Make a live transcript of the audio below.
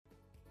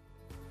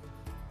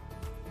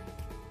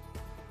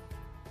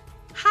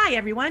Hi,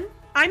 everyone.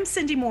 I'm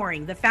Cindy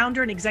Moehring, the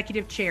founder and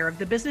executive chair of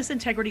the Business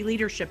Integrity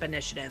Leadership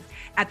Initiative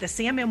at the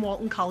Sam M.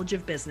 Walton College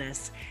of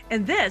Business.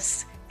 And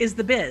this is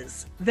The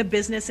Biz, the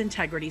Business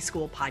Integrity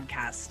School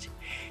podcast.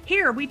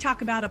 Here, we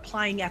talk about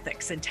applying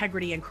ethics,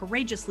 integrity, and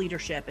courageous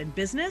leadership in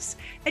business,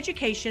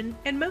 education,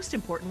 and most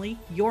importantly,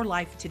 your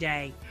life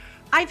today.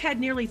 I've had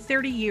nearly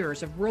 30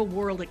 years of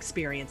real-world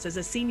experience as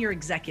a senior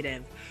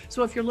executive.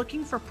 So if you're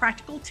looking for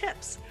practical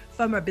tips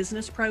from a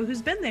business pro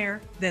who's been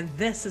there, then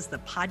this is the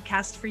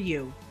podcast for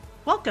you.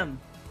 Welcome.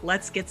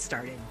 Let's get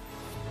started.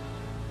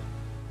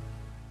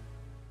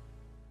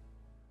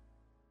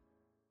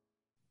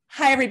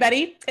 Hi,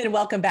 everybody, and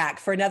welcome back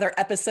for another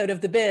episode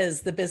of The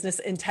Biz, the Business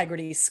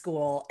Integrity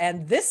School.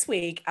 And this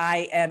week,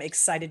 I am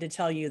excited to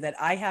tell you that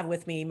I have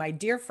with me my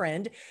dear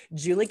friend,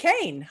 Julie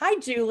Kane. Hi,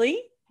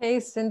 Julie. Hey,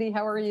 Cindy,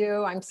 how are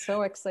you? I'm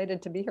so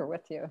excited to be here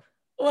with you.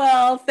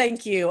 Well,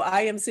 thank you.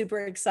 I am super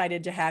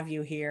excited to have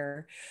you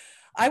here.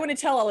 I want to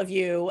tell all of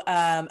you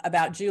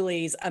about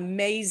Julie's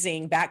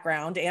amazing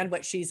background and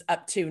what she's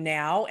up to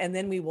now. And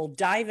then we will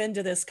dive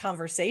into this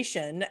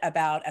conversation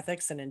about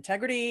ethics and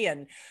integrity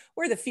and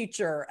where the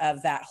future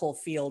of that whole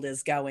field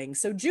is going.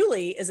 So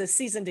Julie is a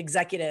seasoned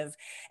executive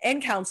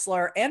and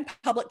counselor and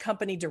public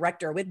company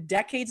director with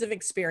decades of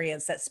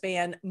experience that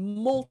span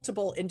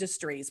multiple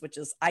industries, which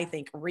is, I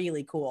think,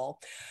 really cool.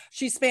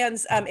 She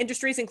spans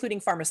industries including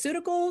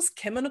pharmaceuticals,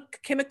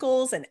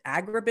 chemicals and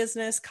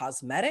agribusiness,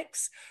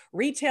 cosmetics,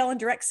 retail and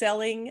direct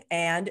selling,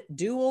 and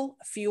dual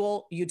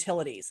fuel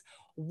utilities.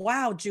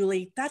 Wow,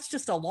 Julie, that's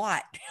just a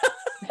lot.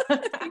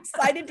 I'm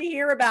excited to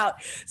hear about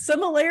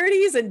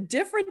similarities and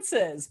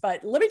differences,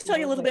 but let me tell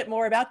you a little bit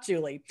more about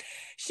Julie.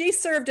 She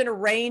served in a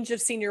range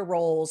of senior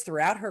roles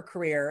throughout her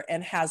career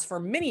and has for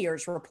many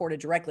years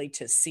reported directly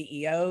to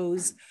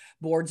CEOs,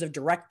 boards of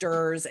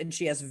directors, and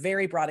she has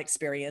very broad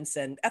experience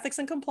in ethics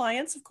and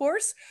compliance, of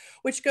course,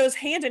 which goes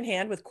hand in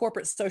hand with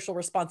corporate social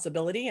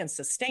responsibility and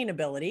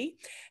sustainability,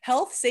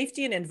 health,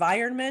 safety and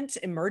environment,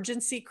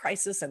 emergency,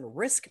 crisis and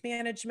risk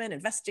management,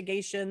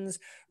 investigations,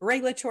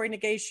 regulatory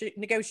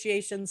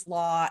negotiations,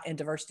 law, and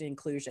diversity and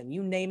inclusion.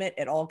 You name it,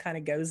 it all kind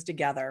of goes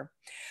together.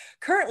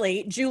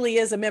 Currently, Julie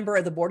is a member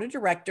of the board of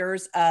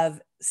directors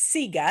of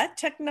Siga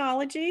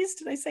Technologies.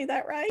 Did I say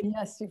that right?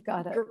 Yes, you've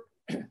got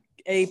it.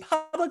 A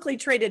publicly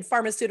traded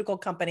pharmaceutical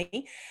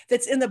company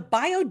that's in the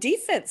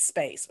biodefense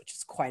space, which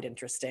is quite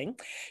interesting.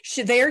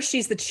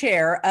 She's the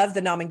chair of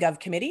the Nom and Gov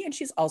committee, and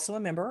she's also a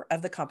member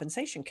of the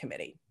compensation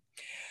committee.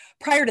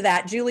 Prior to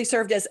that, Julie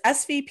served as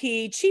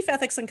SVP, Chief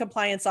Ethics and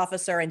Compliance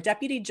Officer, and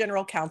Deputy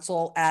General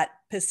Counsel at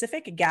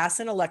Pacific Gas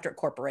and Electric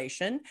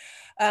Corporation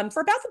for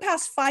about the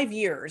past 5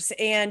 years.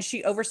 And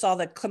she oversaw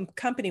the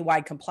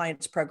company-wide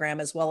compliance program,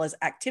 as well as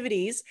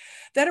activities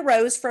that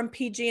arose from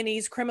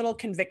PG&E's criminal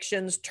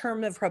convictions,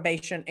 term of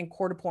probation, and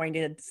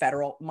court-appointed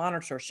federal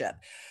monitorship.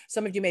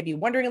 Some of you may be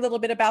wondering a little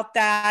bit about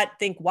that.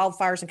 Think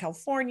wildfires in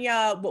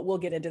California, but we'll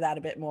get into that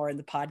a bit more in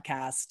the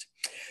podcast.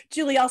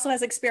 Julie also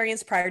has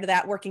experience prior to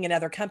that working in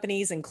other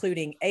companies,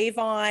 including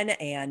Avon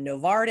and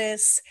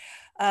Novartis,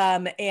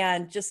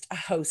 and just a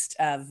host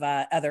of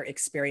other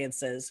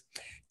experiences.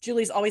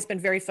 Julie's always been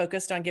very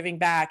focused on giving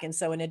back. And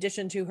so in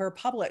addition to her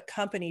public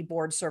company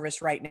board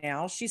service right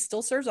now, she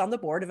still serves on the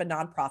board of a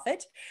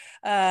nonprofit,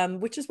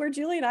 which is where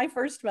Julie and I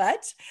first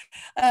met,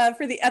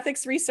 for the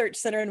Ethics Research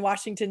Center in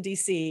Washington,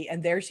 D.C.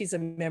 And there she's a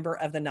member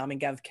of the Nom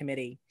and Gov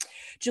committee.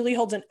 Julie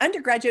holds an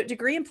undergraduate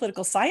degree in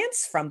political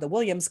science from the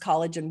Williams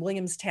College in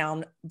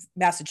Williamstown,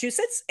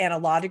 Massachusetts, and a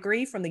law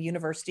degree from the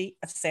University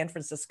of San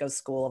Francisco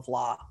School of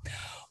Law.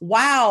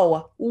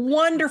 Wow,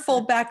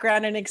 wonderful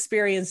background and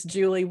experience,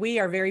 Julie. We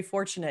are very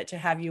fortunate to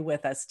have you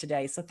with us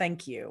today. So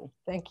thank you.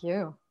 Thank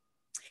you.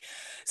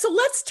 So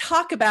let's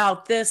talk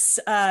about this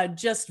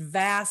just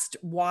vast,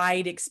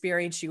 wide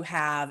experience you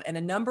have in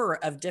a number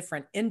of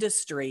different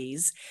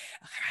industries,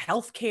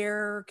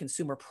 healthcare,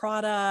 consumer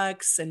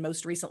products, and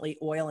most recently,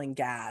 oil and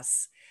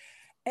gas.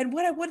 And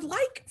what I would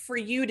like for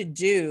you to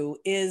do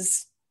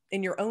is,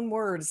 in your own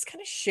words,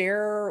 kind of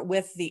share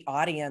with the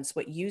audience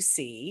what you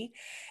see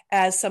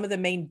as some of the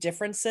main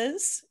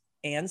differences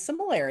and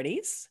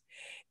similarities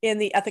in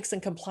the ethics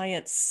and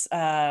compliance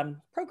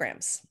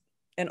programs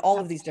in all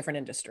of these different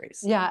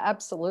industries. Yeah,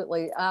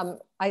 absolutely.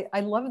 I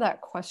love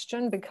that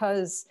question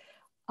because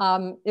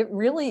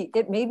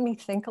it made me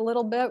think a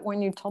little bit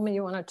when you told me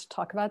you wanted to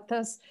talk about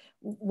this.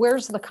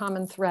 Where's the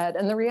common thread?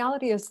 And the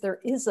reality is there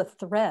is a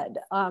thread,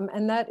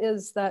 and that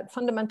is that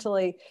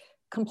fundamentally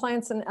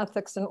compliance and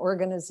ethics in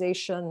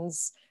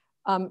organizations,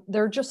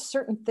 there are just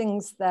certain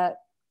things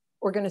that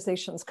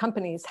organizations,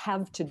 companies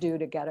have to do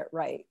to get it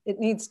right. It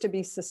needs to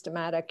be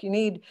systematic. You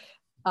need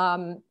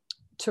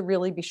to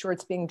really be sure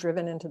it's being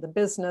driven into the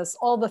business,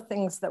 all the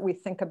things that we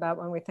think about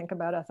when we think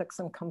about ethics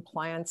and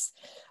compliance,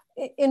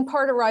 in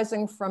part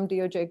arising from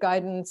DOJ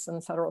guidance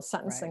and federal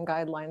sentencing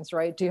guidelines,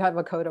 right? Do you have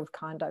a code of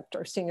conduct?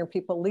 Are senior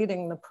people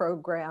leading the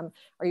program?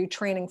 Are you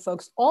training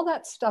folks? All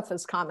that stuff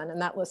is common,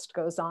 and that list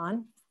goes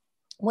on.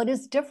 What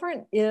is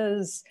different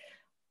is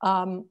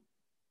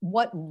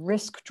what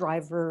risk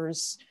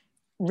drivers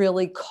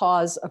really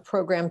cause a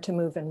program to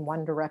move in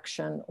one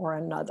direction or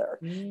another.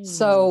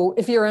 So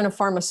if you're in a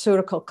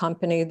pharmaceutical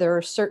company, there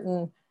are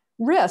certain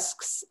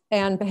risks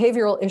and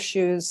behavioral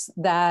issues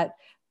that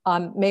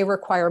may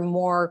require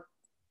more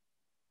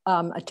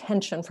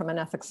attention from an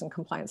ethics and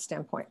compliance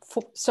standpoint.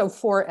 So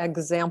for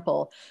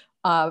example,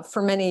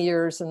 for many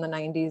years in the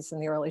 90s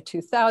and the early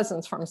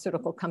 2000s,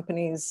 pharmaceutical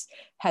companies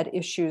had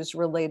issues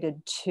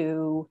related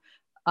to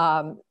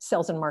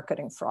sales and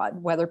marketing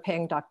fraud, whether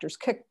paying doctors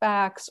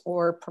kickbacks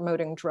or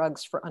promoting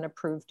drugs for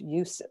unapproved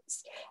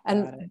uses.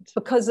 And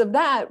because of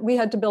that, we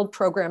had to build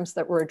programs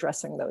that were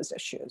addressing those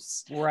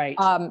issues. Right.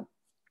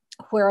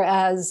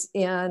 Whereas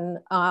in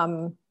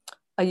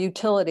a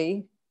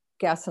utility,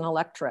 gas and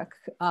electric,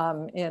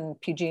 in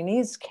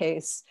PG&E's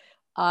case,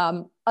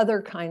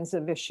 other kinds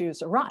of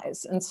issues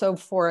arise. And so,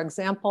 for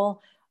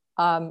example,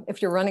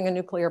 if you're running a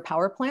nuclear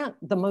power plant,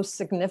 the most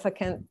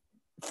significant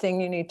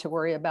thing you need to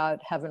worry about,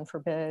 heaven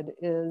forbid,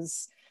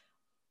 is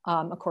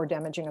a core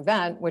damaging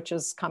event, which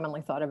is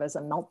commonly thought of as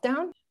a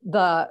meltdown.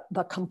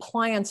 The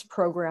compliance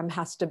program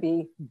has to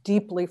be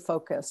deeply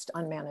focused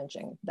on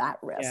managing that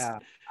risk. Yeah.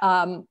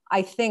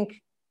 I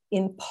think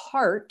in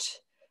part,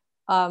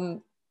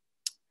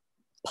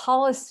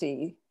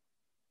 policy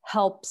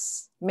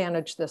helps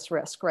manage this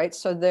risk, right?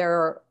 So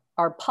there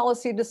are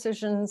policy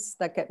decisions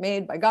that get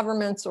made by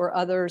governments or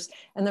others,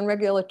 and then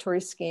regulatory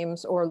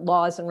schemes or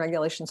laws and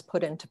regulations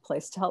put into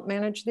place to help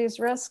manage these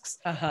risks.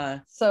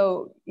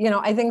 So,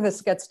 I think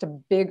this gets to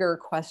bigger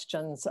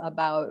questions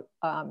about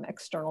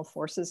external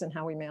forces and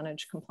how we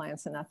manage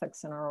compliance and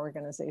ethics in our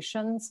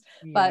organizations.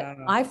 Yeah. But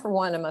I, for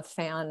one, am a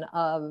fan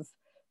of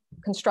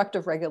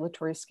constructive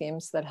regulatory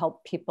schemes that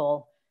help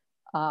people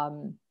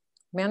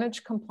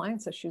manage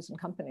compliance issues in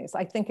companies.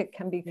 I think it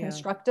can be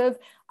constructive.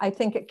 I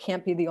think it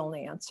can't be the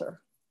only answer,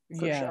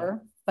 for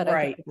sure. But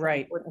I think it's an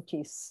important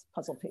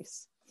puzzle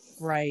piece.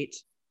 Right.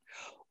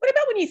 What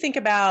about when you think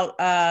about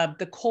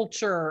the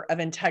culture of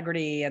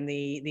integrity and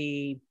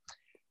the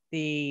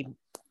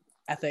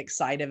ethics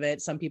side of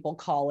it? Some people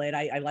call it.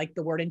 I like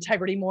the word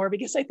integrity more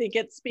because I think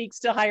it speaks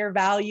to higher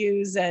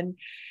values and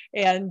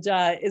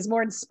is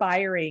more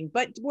inspiring.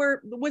 But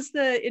was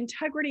the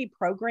integrity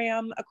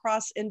program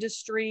across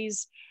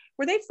industries,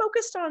 were they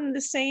focused on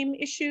the same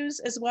issues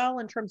as well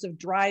in terms of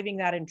driving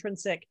that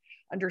intrinsic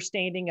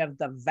understanding of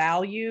the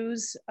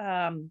values?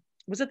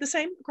 Was it the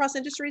same across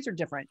industries or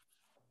different?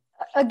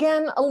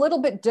 Again, a little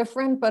bit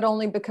different, but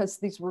only because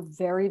these were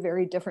very,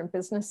 very different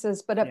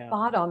businesses. But at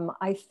bottom,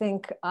 I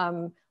think,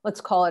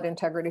 let's call it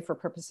integrity for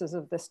purposes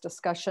of this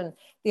discussion.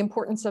 The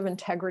importance of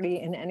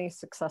integrity in any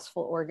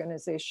successful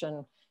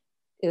organization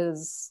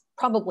is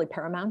probably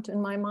paramount in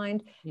my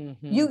mind.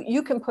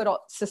 You can put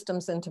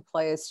systems into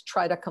place,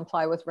 try to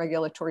comply with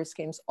regulatory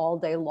schemes all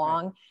day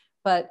long,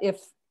 but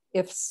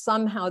if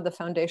somehow the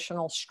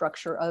foundational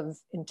structure of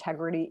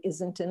integrity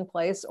isn't in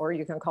place, or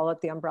you can call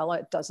it the umbrella,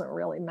 it doesn't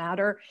really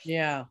matter.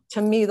 Yeah.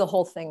 To me, the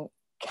whole thing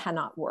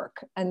cannot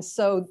work. And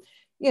so,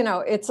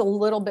 it's a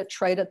little bit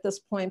trite at this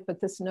point,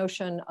 but this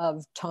notion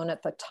of tone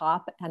at the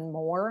top and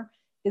more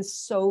is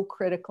so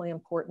critically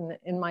important.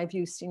 In my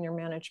view, senior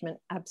management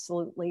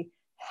absolutely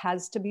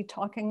has to be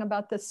talking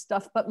about this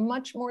stuff, but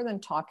much more than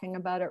talking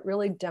about it,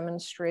 really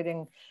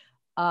demonstrating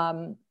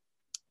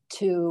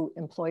to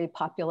employee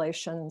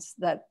populations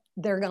that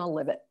they're going to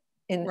live it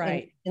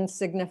in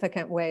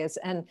significant ways.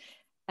 And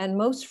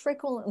most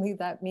frequently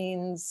that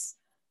means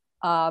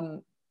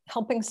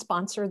helping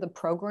sponsor the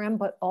program,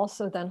 but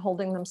also then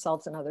holding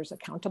themselves and others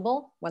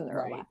accountable when there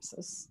are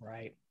lapses.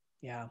 Right.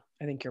 Yeah,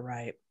 I think you're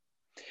right.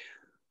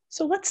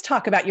 So let's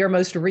talk about your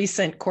most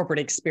recent corporate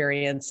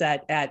experience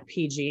at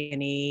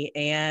PG&E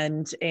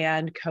and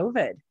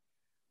COVID,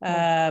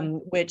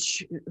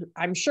 which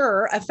I'm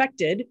sure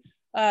affected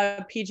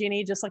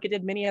PG&E just like it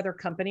did many other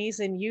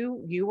companies. And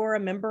you were a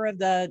member of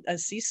the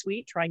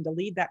C-suite trying to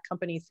lead that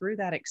company through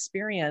that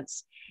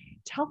experience.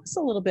 Tell us a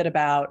little bit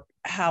about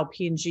how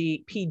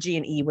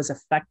PG&E was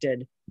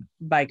affected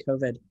by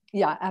COVID.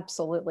 Yeah,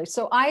 absolutely.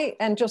 So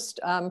just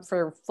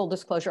for full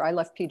disclosure, I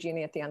left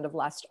PG&E at the end of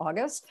last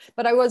August,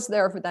 but I was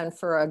there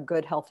for a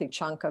good, healthy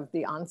chunk of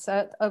the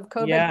onset of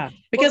COVID. Yeah,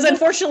 because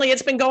unfortunately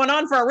it's been going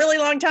on for a really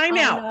long time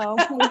now. I know,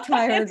 we're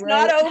tired, it's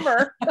not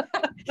over.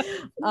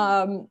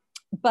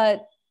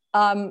 But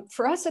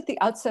for us at the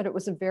outset, it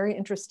was a very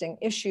interesting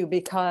issue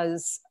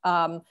because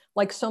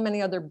like so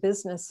many other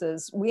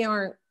businesses, we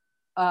aren't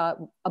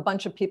a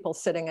bunch of people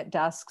sitting at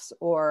desks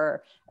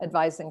or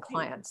advising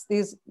clients.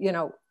 These,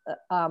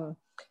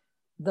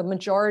 the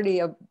majority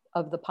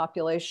of the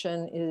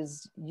population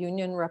is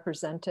union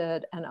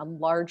represented, and a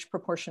large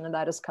proportion of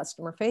that is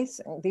customer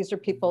facing. These are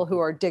people who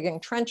are digging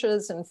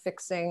trenches and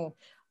fixing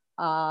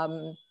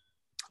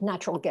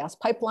natural gas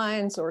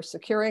pipelines or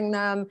securing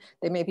them.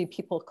 They may be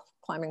people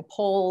climbing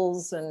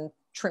poles and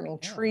trimming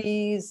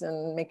trees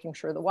and making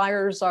sure the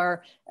wires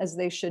are as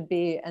they should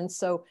be. And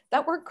so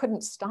that work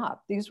couldn't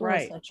stop. These were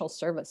essential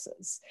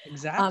services.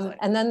 Exactly.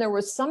 And then there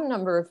was some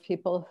number of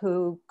people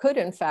who could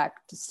in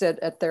fact sit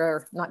at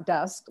their, not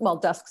desks, well,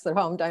 desks at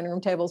home, dining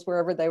room tables,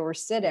 wherever they were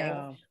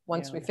sitting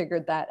once we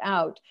figured that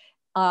out.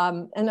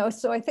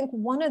 So I think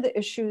one of the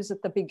issues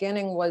at the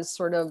beginning was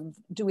sort of,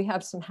 do we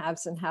have some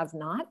haves and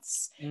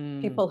have-nots?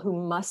 People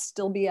who must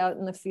still be out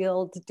in the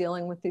field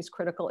dealing with these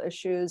critical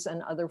issues,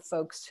 and other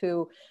folks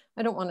who,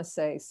 I don't want to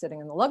say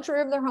sitting in the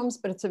luxury of their homes,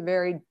 but it's a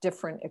very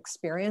different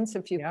experience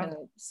if you can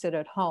sit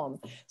at home.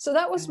 So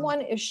that was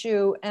one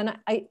issue. And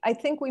I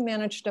think we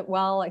managed it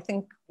well. I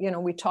think,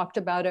 we talked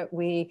about it.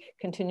 We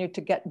continued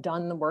to get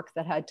done the work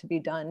that had to be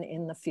done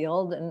in the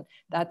field. And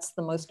that's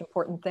the most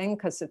important thing,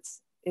 because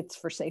it's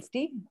for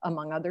safety,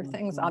 among other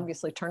things.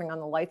 Obviously, turning on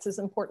the lights is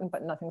important,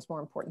 but nothing's more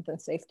important than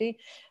safety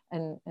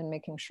and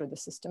making sure the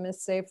system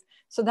is safe.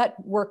 So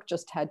that work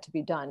just had to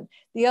be done.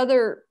 The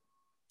other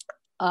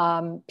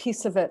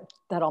piece of it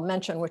that I'll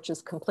mention, which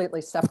is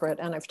completely separate,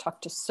 and I've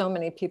talked to so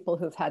many people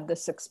who've had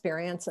this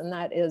experience, and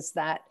that is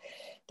that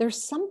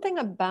there's something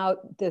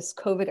about this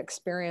COVID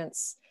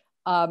experience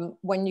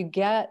when you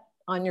get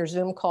on your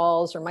Zoom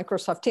calls or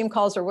Microsoft Team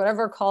calls or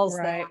whatever calls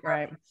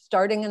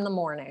starting in the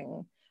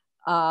morning,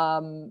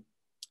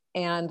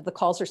 and the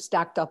calls are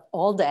stacked up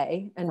all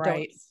day and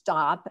don't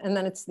stop. And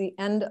then it's the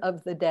end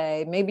of the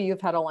day. Maybe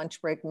you've had a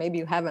lunch break, maybe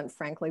you haven't,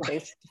 frankly,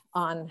 based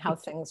on how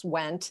things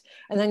went.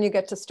 And then you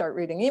get to start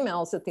reading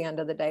emails at the end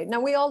of the day. Now,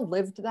 we all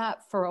lived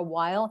that for a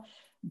while,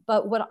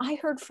 but what I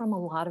heard from a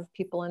lot of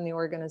people in the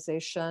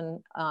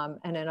organization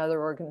and in other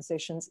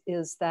organizations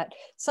is that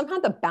somehow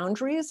the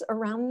boundaries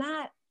around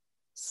that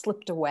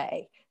slipped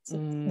away. So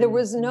there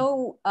was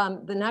no,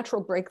 the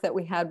natural break that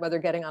we had, whether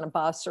getting on a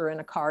bus or in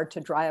a car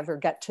to drive or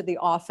get to the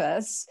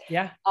office,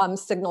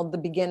 signaled the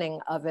beginning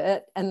of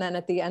it. And then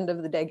at the end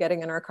of the day,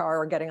 getting in our car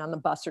or getting on the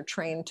bus or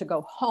train to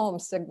go home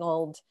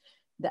signaled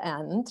the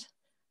end.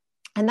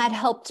 And that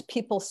helped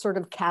people sort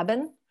of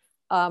cabin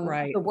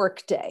the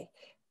work day.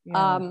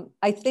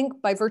 I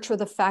think by virtue of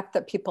the fact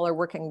that people are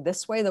working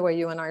this way, the way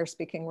you and I are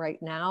speaking right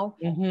now,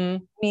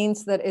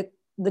 means that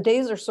the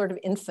days are sort of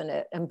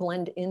infinite and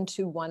blend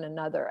into one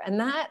another. And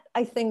that,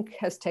 I think,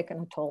 has taken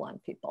a toll on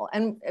people.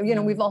 And,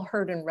 we've all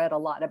heard and read a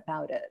lot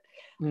about it.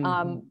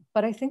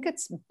 But I think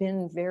it's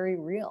been very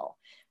real.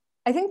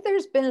 I think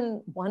there's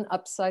been one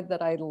upside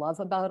that I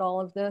love about all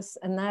of this,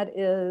 and that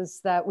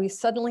is that we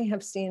suddenly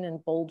have seen in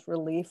bold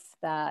relief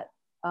that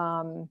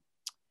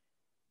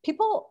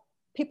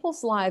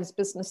people's lives,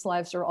 business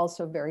lives, are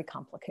also very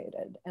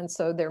complicated. And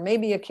so there may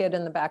be a kid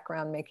in the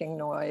background making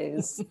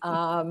noise,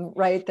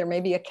 right? There may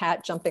be a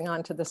cat jumping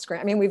onto the screen.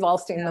 I mean, we've all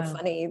seen the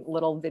funny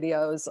little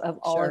videos of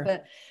all of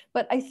it.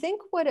 But I think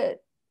what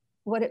it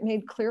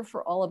made clear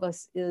for all of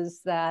us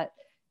is that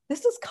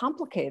this is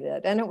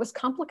complicated, and it was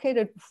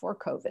complicated before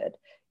COVID.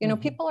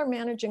 People are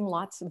managing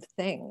lots of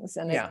things,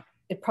 and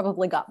it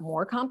probably got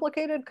more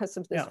complicated because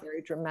of this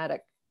very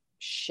dramatic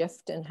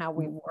shift in how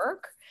we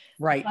work.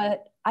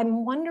 But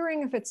I'm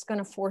wondering if it's going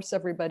to force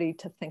everybody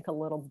to think a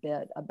little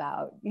bit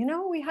about,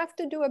 we have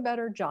to do a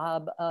better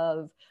job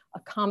of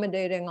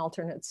accommodating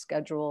alternate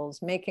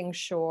schedules, making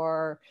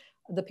sure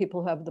the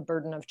people who have the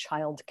burden of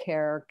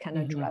childcare can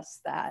address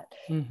that.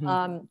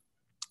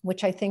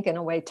 Which I think in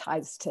a way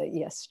ties to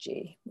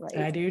ESG, right?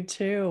 I do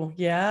too.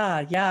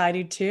 Yeah, I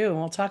do too. And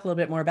we'll talk a little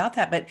bit more about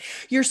that, but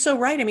you're so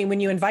right. I mean, when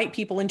you invite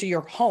people into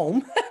your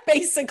home,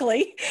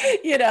 basically,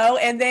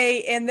 and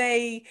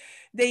they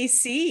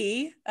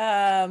see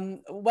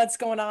what's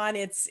going on,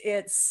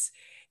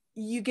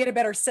 you get a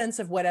better sense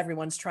of what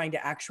everyone's trying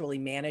to actually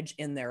manage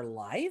in their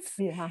life.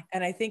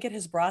 And I think it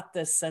has brought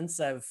this sense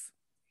of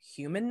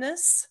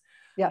humanness.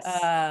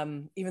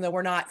 Even though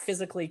we're not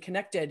physically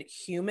connected,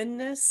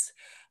 humanness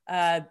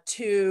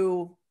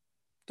to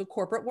the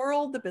corporate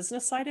world, the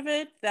business side of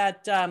it,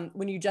 that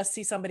when you just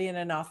see somebody in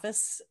an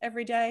office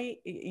every day,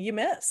 you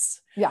miss.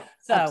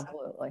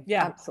 Absolutely.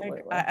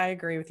 I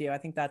agree with you. I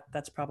think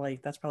that's probably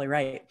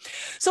right.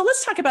 So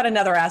let's talk about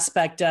another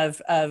aspect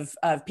of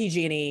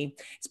PG&E.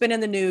 It's been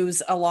in the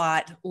news a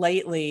lot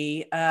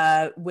lately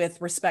with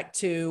respect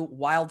to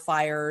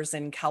wildfires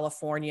in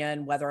California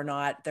and whether or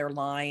not their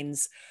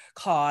lines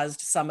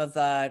caused some of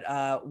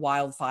the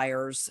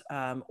wildfires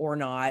or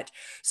not.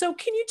 So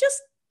can you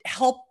just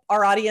help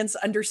our audience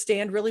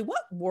understand really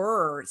what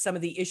were some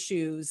of the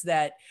issues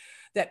that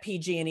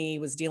PG&E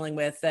was dealing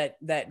with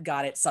that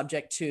got it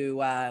subject to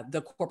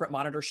the corporate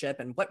monitorship,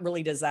 and what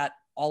really does that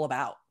all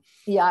about?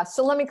 Yeah,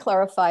 so let me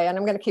clarify, and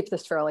I'm going to keep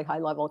this fairly high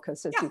level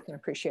because as you can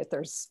appreciate,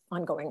 there's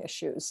ongoing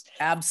issues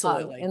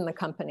in the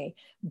company.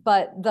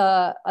 But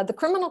the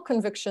criminal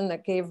conviction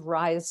that gave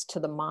rise to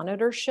the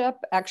monitorship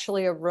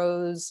actually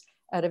arose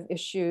out of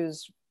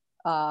issues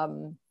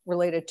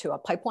related to a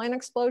pipeline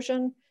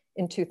explosion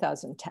in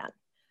 2010.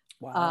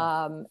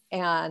 Wow.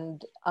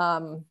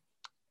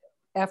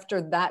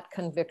 After that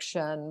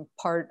conviction,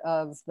 part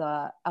of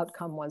the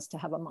outcome was to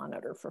have a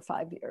monitor for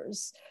 5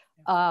 years.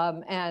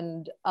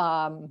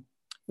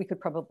 We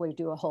could probably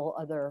do a whole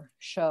other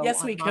show on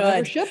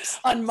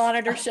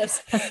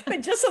monitorships.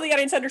 But just so the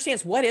audience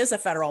understands, what is a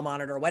federal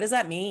monitor? What does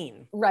that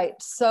mean? Right.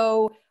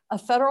 So a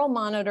federal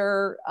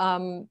monitor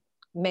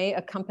may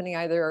accompany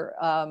either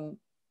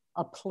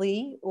a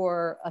plea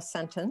or a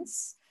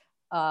sentence.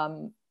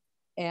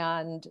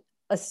 And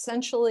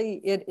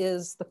essentially it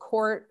is the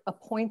court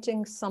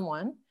appointing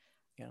someone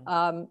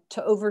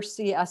to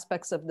oversee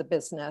aspects of the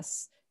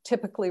business,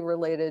 typically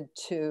related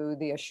to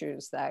the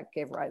issues that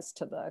gave rise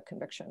to the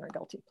conviction or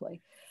guilty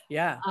plea.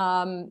 Yeah.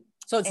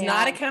 So it's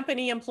not a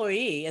company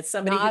employee. It's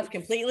somebody who's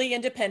completely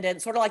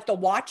independent, sort of like the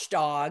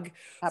watchdog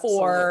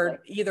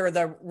for either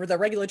the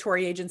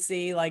regulatory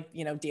agency, like,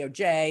 you know,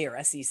 DOJ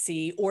or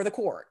SEC, or the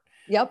court.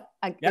 Yep,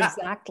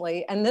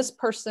 exactly. And this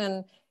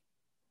person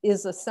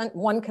is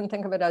one can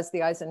think of it as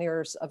the eyes and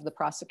ears of the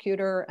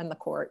prosecutor and the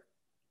court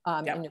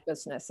in your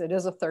business. It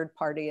is a third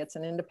party. It's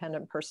an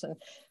independent person.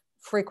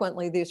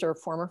 Frequently, these are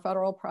former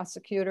federal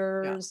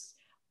prosecutors.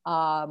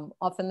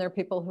 Often they're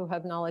people who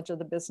have knowledge of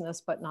the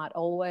business, but not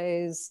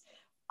always.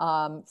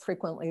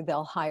 Frequently,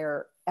 they'll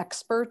hire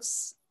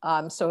experts.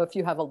 So if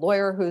you have a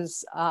lawyer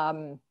who's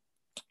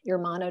your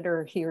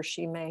monitor, he or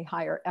she may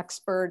hire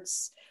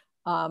experts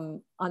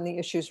on the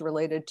issues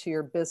related to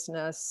your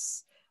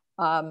business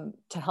to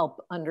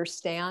help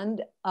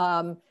understand.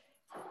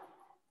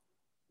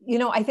 You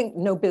know, I think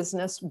no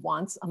business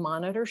wants a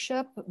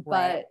monitorship,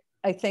 but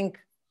I think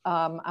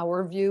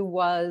our view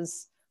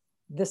was,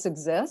 this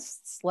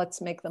exists.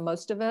 Let's make the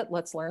most of it.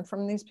 Let's learn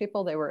from these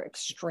people. They were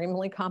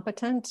extremely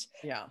competent.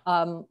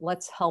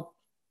 Let's help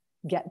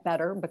get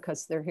better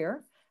because they're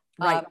here.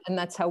 And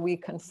that's how we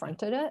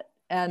confronted it.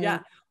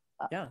 And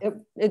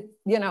it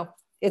you know,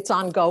 it's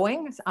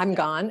ongoing. I'm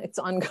gone. It's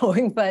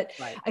ongoing. But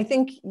I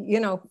think,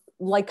 you know,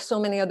 like so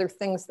many other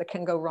things that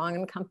can go wrong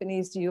in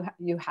companies, you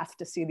have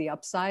to see the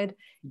upside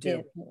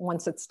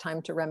once it's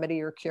time to remedy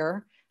or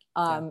cure.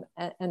 And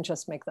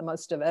just make the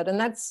most of it. And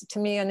that's, to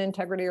me, an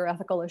integrity or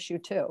ethical issue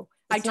too.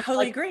 I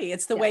totally agree.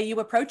 It's the way you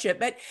approach it,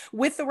 but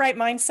with the right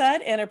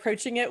mindset and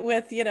approaching it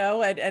with, you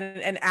know,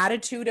 an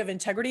attitude of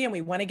integrity, and we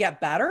want to get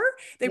better,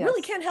 they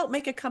really can help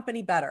make a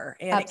company better.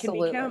 And it can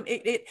become,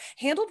 it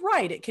handled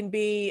right, it can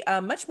be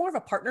much more of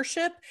a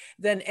partnership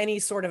than any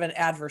sort of an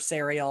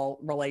adversarial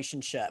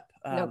relationship.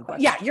 No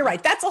question. Yeah, you're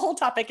right. That's a whole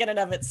topic in and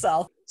of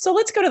itself. So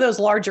let's go to those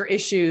larger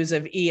issues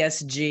of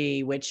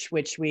ESG, which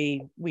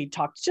we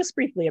talked just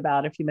briefly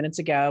about a few minutes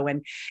ago,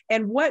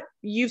 and what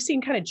you've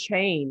seen kind of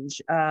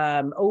change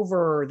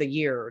over the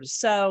years.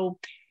 So,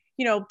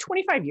 you know,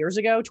 25 years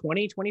ago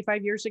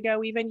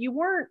even, you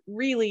weren't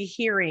really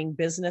hearing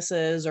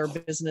businesses or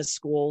business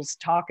schools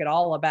talk at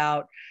all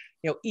about,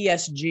 you know,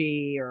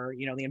 ESG or,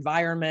 you know, the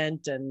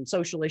environment and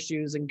social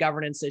issues and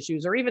governance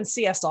issues, or even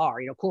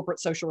CSR, you know, corporate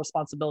social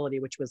responsibility,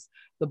 which was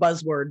the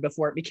buzzword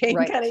before it became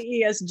kind of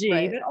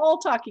ESG, but all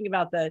talking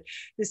about the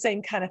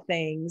same kind of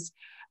things.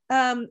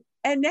 And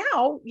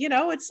now, you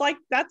know, it's like,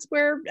 that's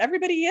where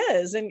everybody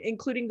is, and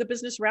including the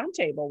Business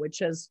Roundtable, which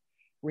has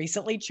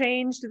recently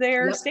changed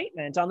their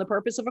statement on the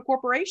purpose of a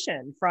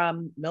corporation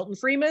from Milton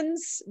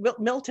Friedman's,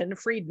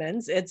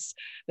 it's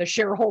the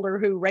shareholder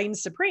who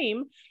reigns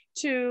supreme,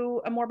 to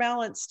a more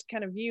balanced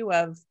kind of view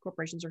of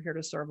corporations are here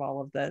to serve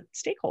all of the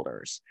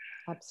stakeholders.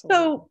 Absolutely.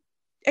 So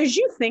as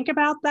you think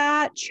about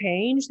that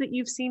change that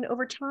you've seen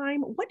over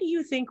time, what do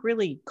you think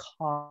really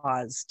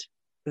caused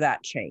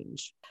that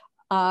change?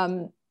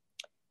 I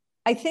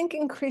think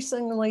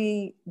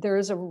increasingly there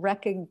is a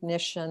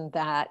recognition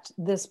that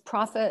this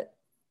profit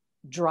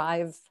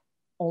drive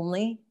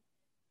only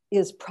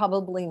is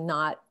probably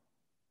not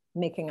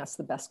making us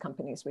the best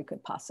companies we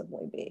could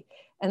possibly be,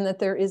 and that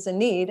there is a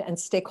need, and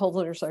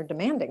stakeholders are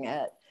demanding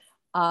it,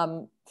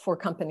 for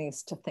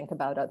companies to think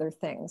about other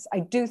things.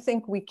 I do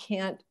think we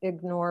can't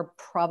ignore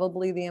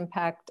probably the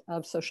impact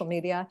of social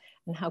media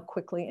and how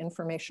quickly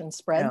information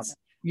spreads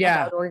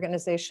about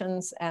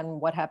organizations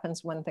and what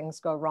happens when things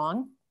go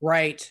wrong.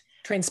 Right.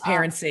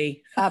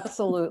 Transparency.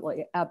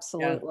 Absolutely.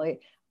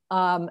 And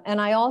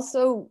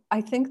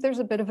I think there's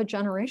a bit of a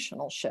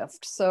generational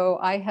shift. So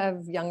I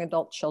have young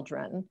adult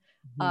children.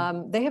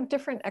 They have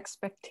different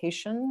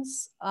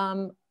expectations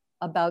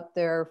about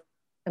their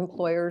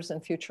employers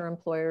and future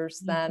employers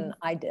than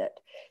I did.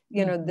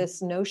 You know,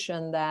 this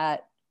notion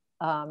that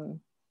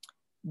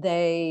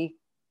they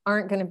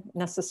aren't going to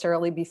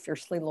necessarily be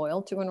fiercely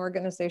loyal to an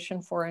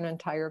organization for an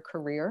entire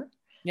career.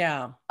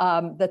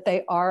 That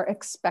they are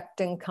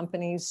expecting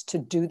companies to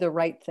do the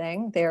right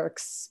thing. They're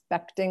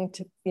expecting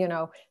to, you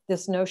know,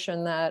 this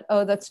notion that,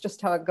 oh, that's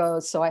just how it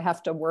goes, so I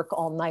have to work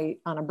all night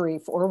on a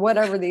brief or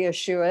whatever the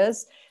issue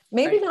is.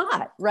 Maybe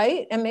not,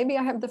 right? And maybe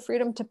I have the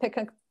freedom to pick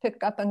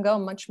up and go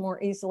much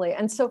more easily.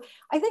 And so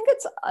I think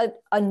it's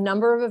a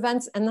number of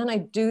events. And then I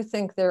do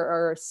think there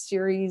are a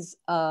series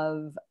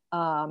of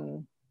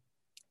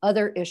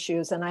other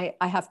issues. And I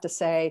have to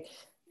say,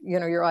 you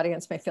know, your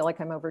audience may feel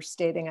like I'm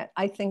overstating it.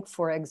 I think,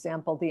 for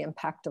example, the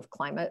impact of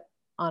climate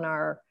on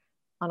our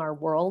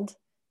world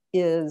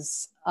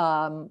is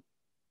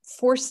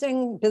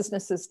forcing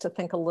businesses to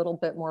think a little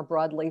bit more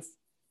broadly.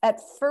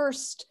 At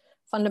first,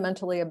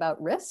 fundamentally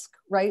about risk,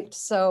 right?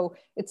 So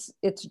it's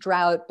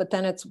drought, but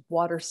then it's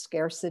water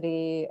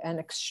scarcity and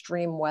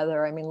extreme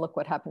weather. I mean, look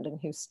what happened in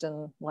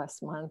Houston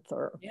last month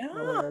or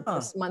earlier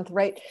this month,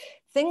 right?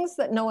 Things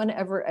that no one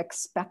ever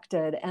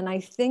expected. And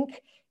I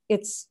think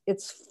it's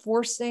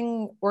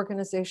forcing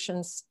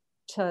organizations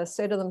to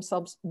say to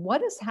themselves,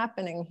 what is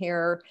happening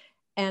here?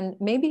 And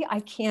maybe I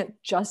can't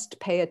just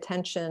pay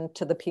attention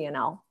to the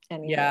P&L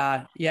anymore.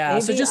 Yeah. Yeah.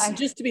 Maybe so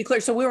just to be clear,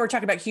 so we were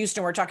talking about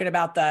Houston, we're talking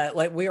about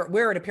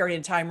we're at a period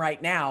of time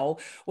right now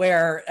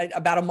where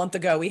about a month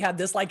ago, we had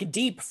this like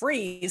deep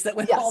freeze that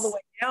went all the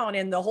way down,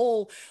 and the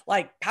whole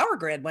like power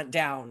grid went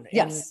down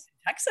in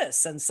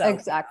Texas. And so.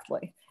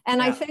 Exactly.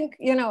 And I think,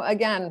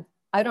 again,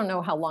 I don't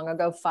know how long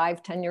ago,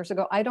 5-10 years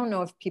ago, I don't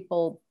know if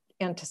people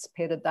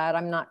anticipated that.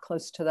 I'm not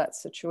close to that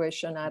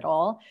situation at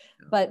all.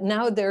 But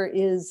now there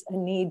is a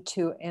need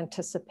to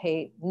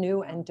anticipate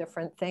new and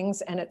different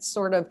things. And it's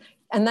sort of,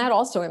 and that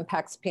also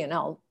impacts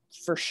P&L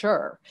for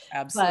sure.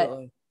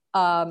 Absolutely.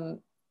 But,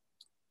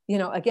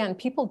 again,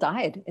 people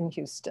died in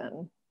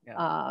Houston.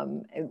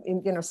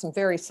 Some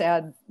very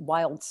sad,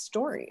 wild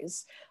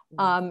stories.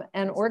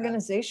 And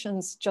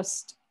organizations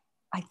just,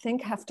 I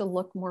think, have to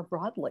look more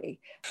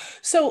broadly.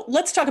 So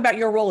let's talk about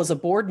your role as a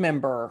board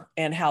member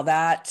and how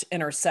that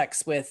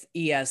intersects with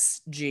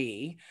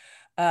ESG.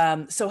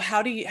 So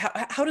how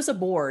does a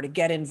board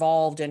get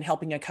involved in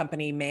helping a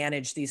company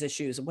manage these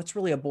issues? And what's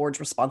really a board's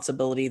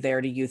responsibility there,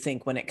 do you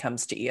think, when it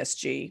comes to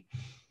ESG?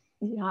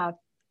 Yeah,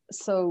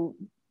 so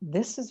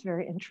this is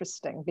very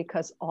interesting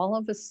because all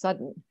of a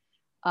sudden,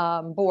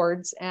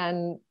 boards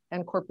and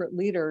corporate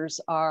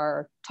leaders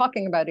are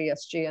talking about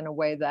ESG in a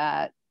way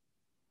that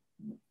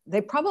they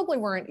probably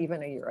weren't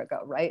even a year ago,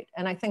 right?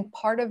 And I think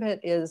part of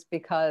it is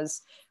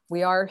because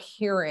we are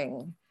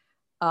hearing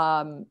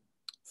from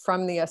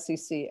the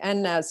SEC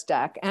and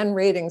NASDAQ and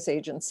ratings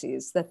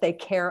agencies that they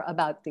care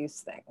about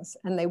these things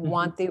and they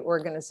want the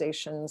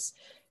organizations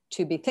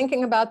to be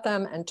thinking about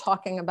them and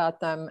talking about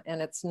them.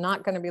 And it's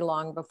not going to be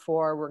long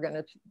before we're going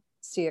to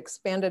see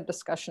expanded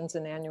discussions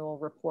in annual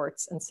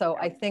reports. And so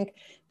I think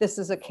this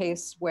is a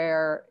case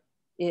where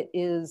it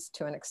is,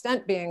 to an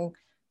extent, being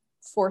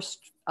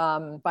forced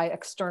by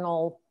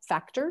external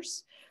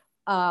factors.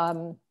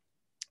 But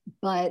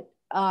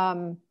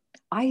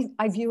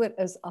I view it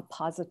as a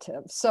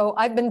positive. So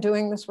I've been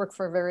doing this work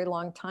for a very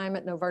long time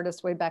at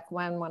Novartis, way back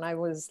when I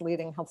was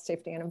leading health,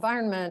 safety, and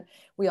environment.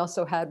 We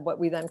also had what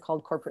we then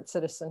called corporate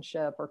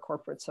citizenship or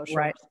corporate social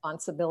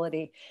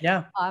responsibility.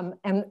 Yeah.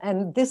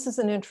 And this is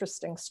an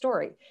interesting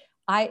story.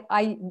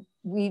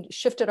 We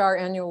shifted our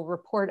annual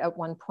report at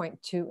one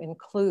point to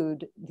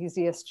include these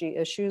ESG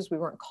issues. We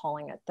weren't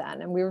calling it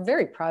then, and we were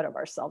very proud of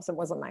ourselves. It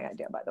wasn't my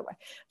idea, by the way.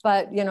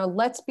 But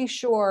let's be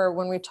sure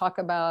when we talk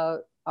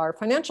about our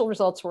financial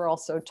results, we're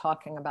also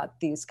talking about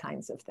these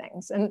kinds of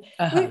things. And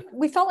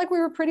we felt like we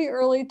were pretty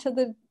early to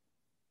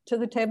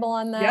the table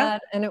on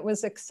that, and it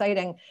was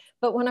exciting.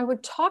 But when I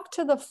would talk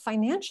to the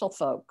financial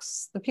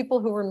folks, the people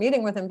who were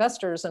meeting with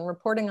investors and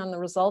reporting on the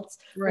results,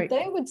 what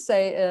they would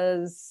say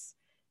is,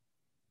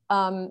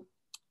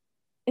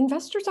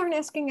 investors aren't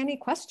asking any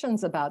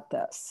questions about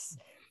this.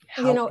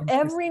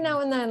 Every now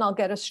and then I'll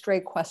get a stray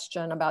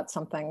question about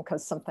something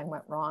because something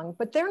went wrong,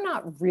 but they're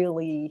not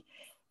really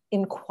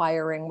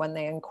inquiring when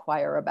they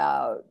inquire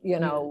about,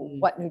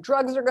 what new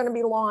drugs are going to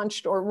be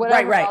launched or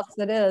whatever else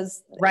it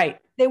is.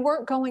 They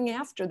weren't going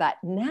after that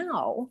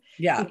now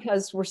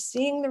because we're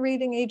seeing the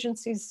rating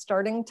agencies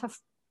starting to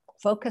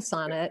focus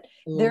on it.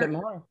 A little bit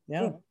more.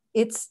 Yeah.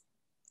 It's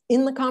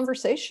in the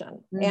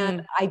conversation.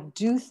 And I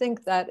do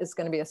think that is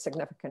going to be a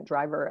significant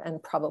driver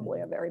and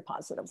probably a very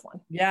positive one.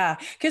 Yeah.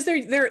 Because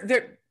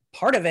they're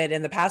part of it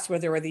in the past where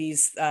there were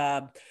these,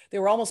 they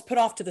were almost put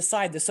off to the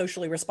side, the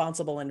socially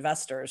responsible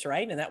investors,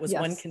 right? And that was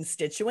one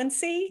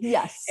constituency.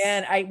 Yes.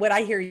 And what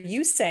I hear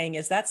you saying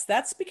is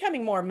that's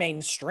becoming more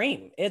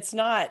mainstream. It's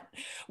not,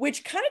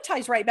 which kind of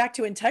ties right back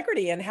to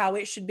integrity and how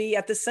it should be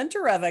at the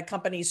center of a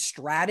company's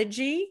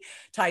strategy,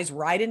 ties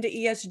right into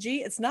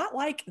ESG. It's not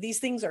like these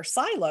things are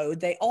siloed.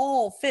 They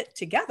all fit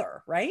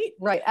together, right?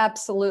 Right.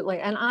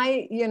 Absolutely. And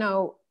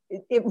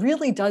it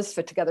really does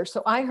fit together.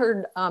 So I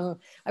heard,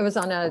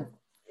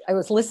 I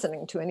was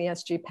listening to an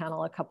ESG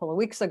panel a couple of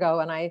weeks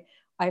ago, and I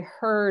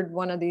heard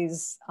one of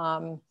these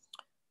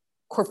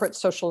corporate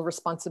social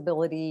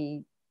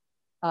responsibility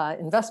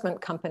investment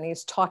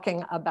companies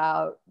talking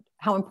about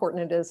how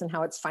important it is and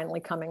how it's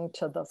finally coming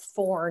to the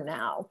fore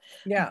now.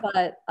 Yeah.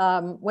 But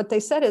what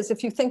they said is,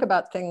 if you think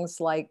about things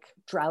like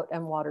drought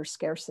and water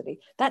scarcity,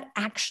 that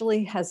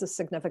actually has a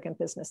significant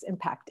business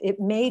impact. It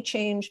may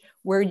change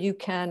where you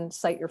can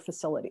site your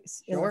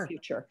facilities in the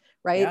future,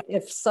 right? Yeah.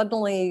 If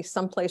suddenly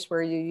someplace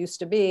where you used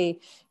to be,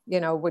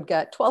 would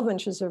get 12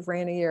 inches of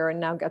rain a year and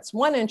now gets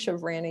 1 inch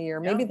of rain a year,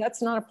 maybe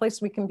that's not a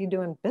place we can be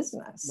doing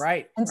business.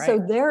 Right. And so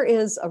there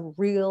is a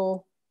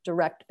real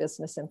direct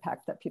business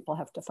impact that people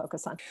have to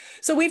focus on.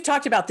 So we've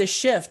talked about this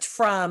shift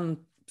from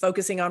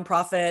focusing on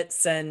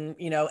profits and,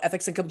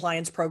 ethics and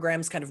compliance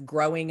programs kind of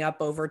growing up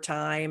over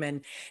time.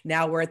 And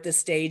now we're at this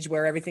stage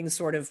where everything's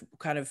sort of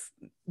kind of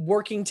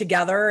working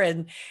together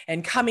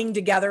and coming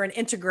together and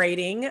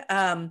integrating.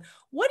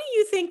 What do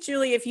you think,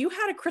 Julie, if you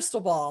had a crystal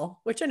ball,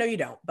 which I know you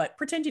don't, but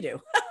pretend you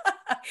do,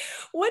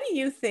 what do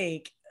you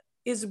think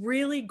is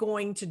really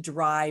going to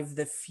drive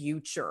the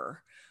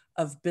future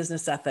of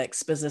business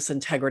ethics, business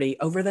integrity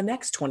over the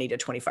next 20 to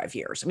 25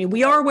 years? I mean,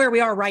 we are where we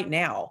are right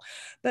now,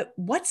 but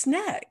what's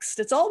next?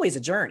 It's always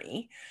a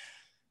journey.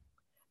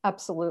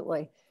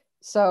 Absolutely.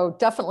 So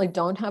definitely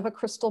don't have a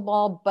crystal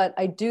ball, but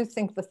I do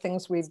think the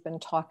things we've been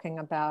talking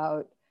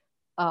about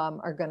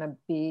are going to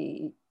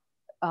be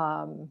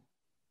a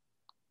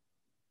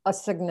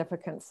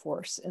significant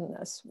force in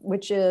this,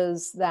 which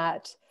is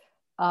that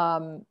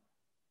the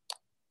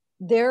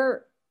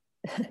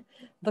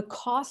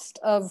cost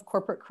of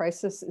corporate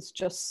crisis is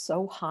just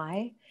so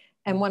high.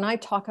 And when I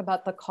talk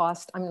about the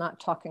cost, I'm not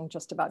talking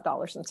just about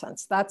dollars and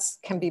cents. That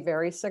can be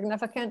very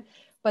significant,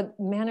 but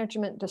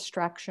management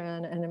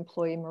distraction and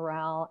employee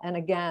morale. And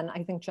again,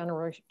 I think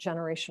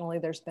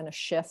generationally, there's been a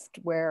shift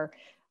where,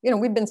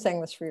 we've been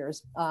saying this for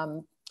years.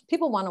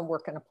 People want to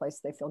work in a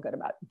place they feel good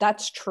about.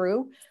 That's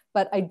true.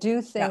 But I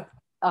do think,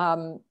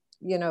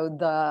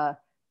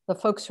 the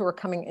folks who are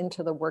coming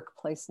into the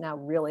workplace now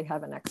really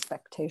have an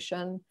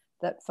expectation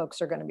that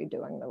folks are going to be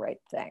doing the right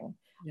thing.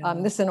 Yeah.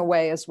 This, in a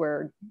way, is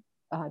where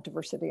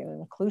diversity and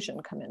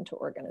inclusion come into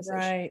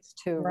organizations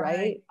too,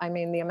 right? I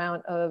mean, the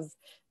amount of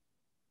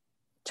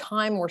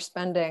time we're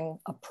spending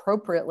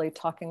appropriately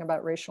talking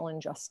about racial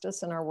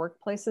injustice in our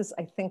workplaces,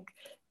 I think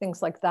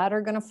things like that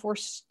are going to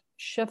force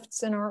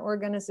shifts in our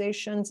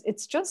organizations.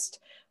 It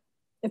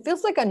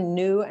feels like a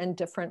new and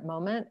different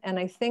moment. And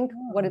I think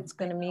what it's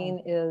going to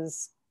mean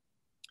is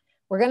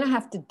we're going to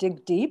have to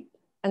dig deep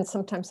and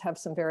sometimes have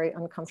some very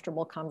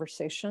uncomfortable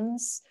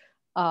conversations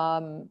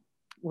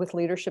with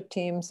leadership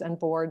teams and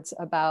boards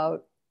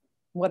about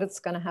what it's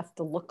going to have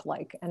to look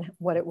like and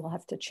what it will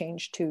have to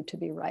change to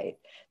be right.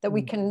 That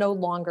we can no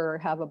longer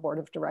have a board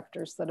of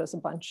directors that is a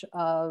bunch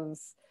of,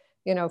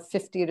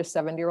 50 to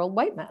 70-year-old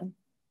white men.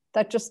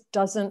 That just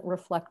doesn't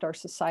reflect our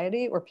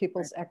society or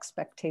people's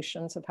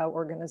expectations of how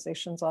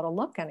organizations ought to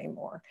look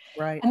anymore.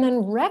 Right. And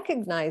then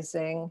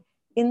recognizing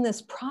in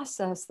this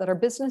process that our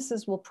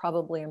businesses will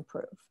probably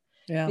improve.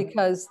 Yeah.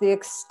 Because the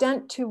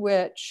extent to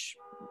which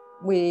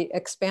we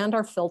expand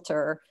our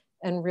filter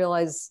and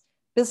realize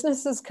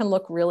businesses can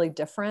look really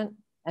different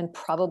and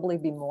probably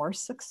be more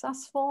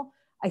successful,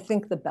 I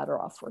think the better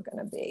off we're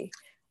going to be.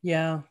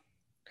 Yeah.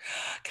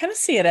 Kind of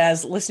see it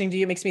as, listening to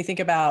you makes me think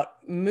about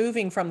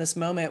moving from this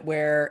moment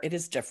where it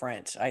is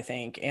different, I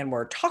think, and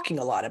we're talking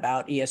a lot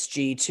about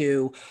ESG,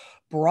 to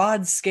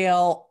broad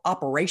scale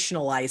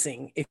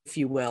operationalizing, if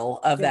you will,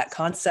 of that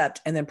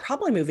concept, and then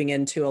probably moving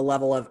into a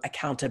level of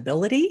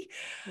accountability,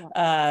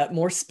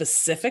 more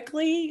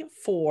specifically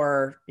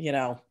for,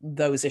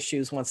 those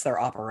issues once they're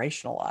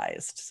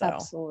operationalized. So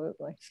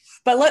absolutely.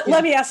 But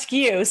let me ask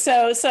you,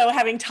 so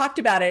having talked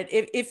about it,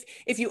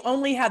 if you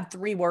only had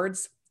 3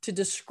 words to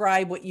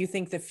describe what you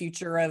think the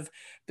future of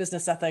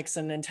business ethics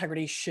and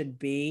integrity should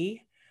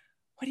be,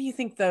 what do you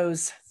think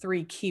those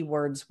 3 key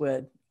words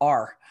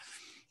are?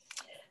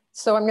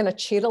 So I'm going to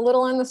cheat a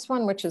little on this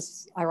one, which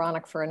is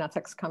ironic for an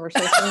ethics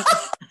conversation.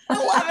 I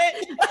love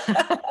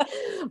it.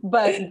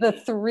 But the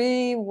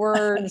 3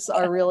 words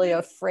are really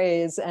a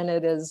phrase, and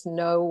it is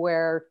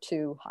nowhere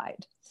to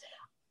hide.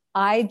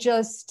 I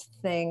just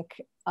think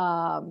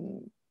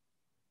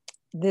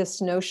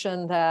this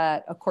notion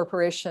that a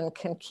corporation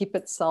can keep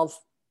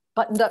itself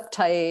buttoned up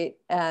tight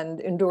and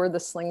endure the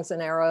slings and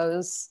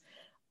arrows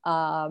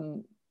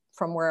from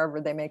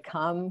wherever they may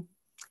come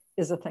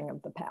is a thing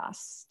of the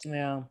past.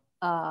 Yeah.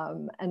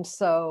 And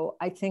so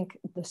I think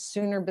the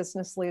sooner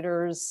business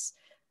leaders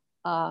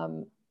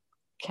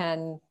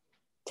can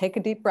take a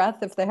deep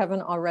breath, if they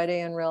haven't already,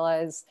 and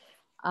realize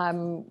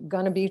I'm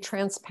going to be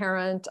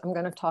transparent, I'm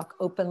going to talk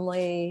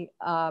openly,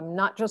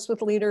 not just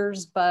with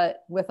leaders,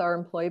 but with our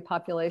employee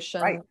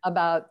population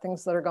about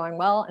things that are going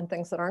well and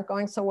things that aren't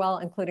going so well,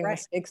 including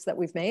mistakes that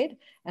we've made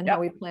and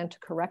how we plan to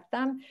correct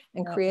them,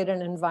 and create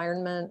an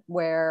environment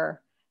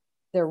where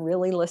they're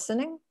really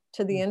listening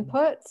to the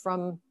input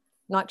from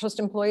not just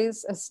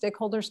employees as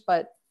stakeholders,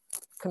 but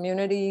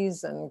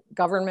communities and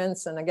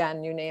governments, and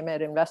again, you name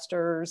it,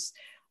 investors,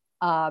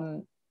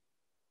 the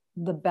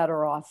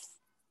better off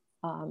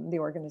the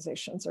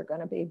organizations are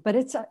going to be. But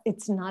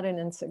it's not an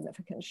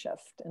insignificant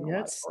shift in a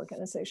lot of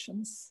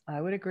organizations.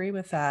 I would agree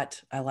with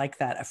that. I like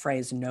that, a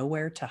phrase,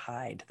 nowhere to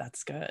hide.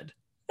 That's good.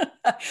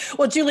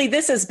 Well, Julie,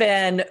 this has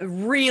been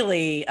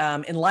really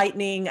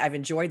enlightening. I've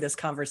enjoyed this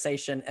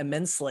conversation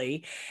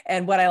immensely.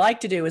 And what I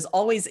like to do is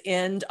always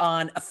end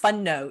on a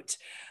fun note.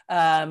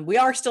 We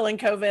are still in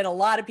COVID. A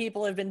lot of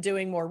people have been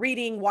doing more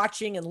reading,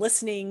 watching, and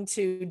listening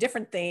to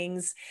different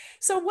things.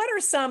 So what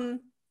are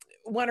some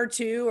 1 or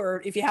 2,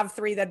 or if you have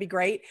 3, that'd be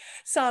great,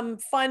 some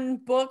fun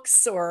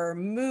books or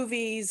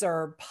movies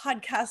or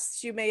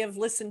podcasts you may have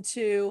listened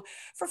to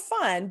for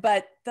fun,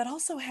 but that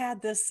also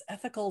had this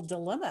ethical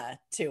dilemma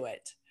to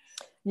it?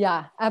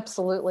 Yeah,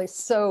 absolutely.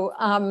 So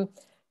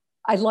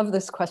I love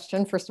this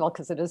question, first of all,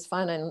 because it is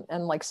fun.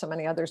 And like so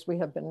many others, we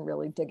have been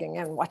really digging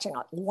in, watching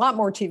a lot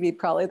more TV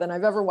probably than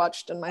I've ever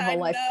watched in my whole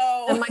life.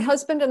 And my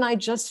husband and I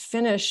just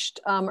finished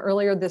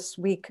earlier this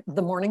week,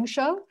 The Morning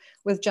Show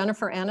with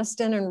Jennifer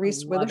Aniston and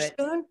Reese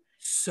Witherspoon.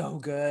 So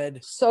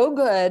good. So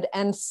good,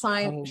 and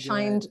So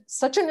shined good.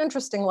 such an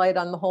interesting light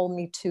on the whole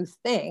Me Too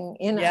thing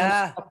in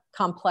Yeah. a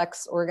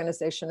complex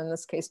organization, in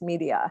this case,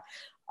 media.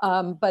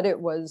 But it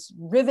was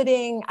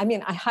riveting. I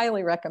mean, I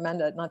highly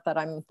recommend it. Not that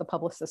I'm the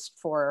publicist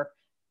for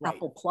Right.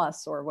 Apple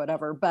Plus or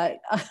whatever, but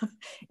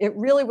it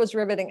really was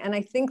riveting. And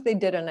I think they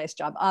did a nice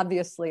job,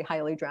 obviously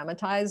highly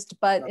dramatized,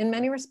 but in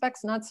many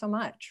respects, not so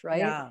much, right?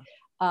 Yeah.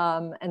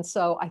 And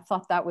so I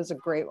thought that was a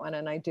great one,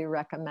 and I do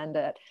recommend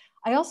it.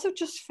 I also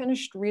just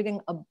finished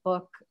reading a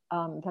book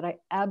that I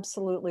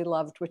absolutely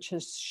loved, which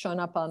has shown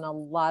up on a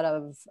lot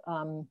of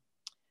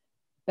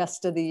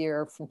best of the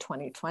year from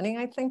 2020,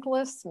 I think,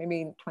 lists,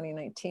 maybe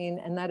 2019,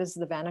 and that is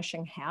The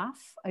Vanishing Half.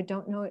 I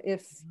don't know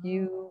if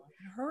you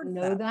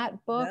know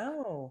that book,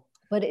 no.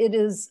 but it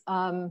is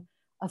a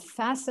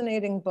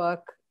fascinating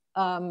book,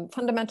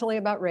 fundamentally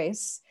about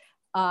race.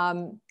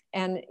 And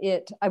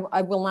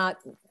I will not,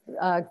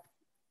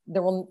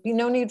 there will be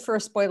no need for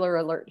a spoiler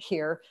alert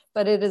here,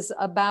 but it is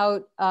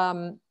about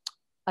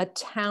a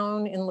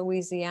town in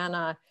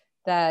Louisiana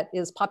that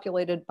is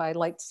populated by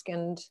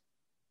light-skinned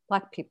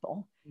Black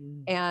people.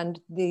 And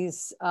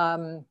these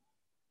young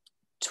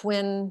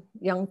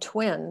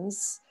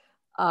twins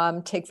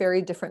take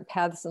very different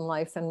paths in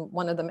life. And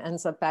one of them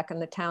ends up back in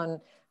the town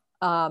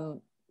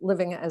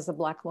living as a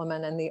Black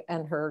woman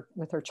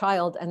with her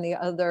child. And the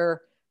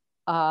other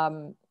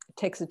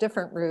takes a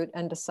different route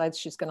and decides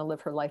she's going to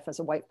live her life as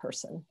a white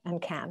person,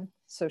 and can.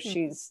 So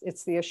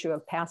it's the issue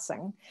of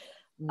passing.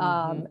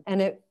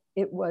 And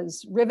it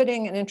was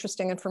riveting and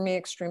interesting, and for me,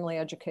 extremely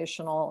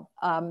educational.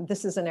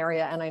 This is an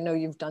area, and I know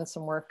you've done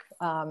some work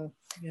in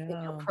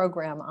your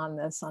program on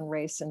this, on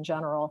race in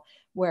general,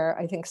 where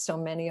I think so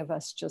many of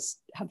us just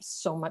have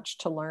so much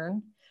to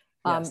learn.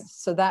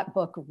 So that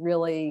book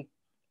really,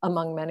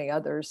 among many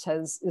others,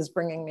 is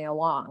bringing me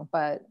along,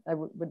 but I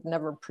would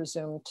never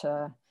presume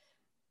to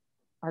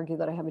argue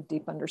that I have a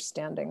deep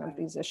understanding of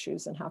these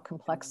issues and how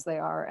complex they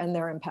are and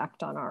their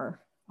impact on our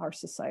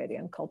society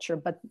and culture.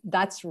 But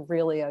that's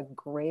really a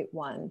great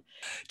one.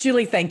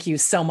 Julie, thank you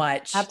so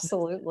much.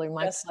 Absolutely.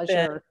 My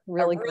pleasure.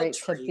 Really great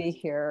to be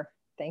here.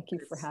 Thank you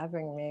for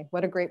having me.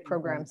 What a great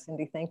program,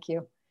 Cindy. Thank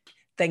you.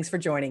 Thanks for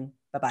joining.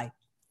 Bye-bye.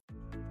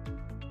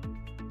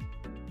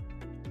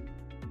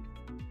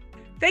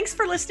 Thanks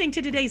for listening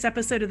to today's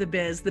episode of The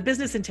Biz, the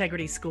Business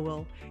Integrity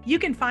School. You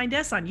can find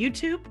us on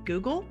YouTube,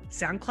 Google,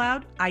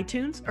 SoundCloud,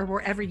 iTunes, or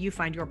wherever you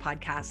find your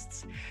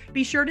podcasts.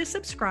 Be sure to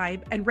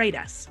subscribe and rate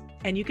us.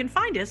 And you can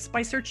find us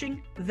by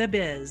searching The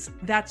Biz.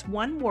 That's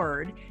one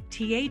word,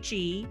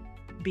 THEBIS,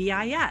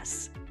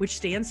 which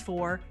stands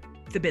for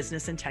the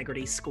Business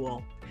Integrity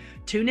School.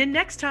 Tune in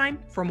next time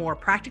for more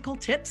practical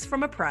tips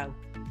from a pro.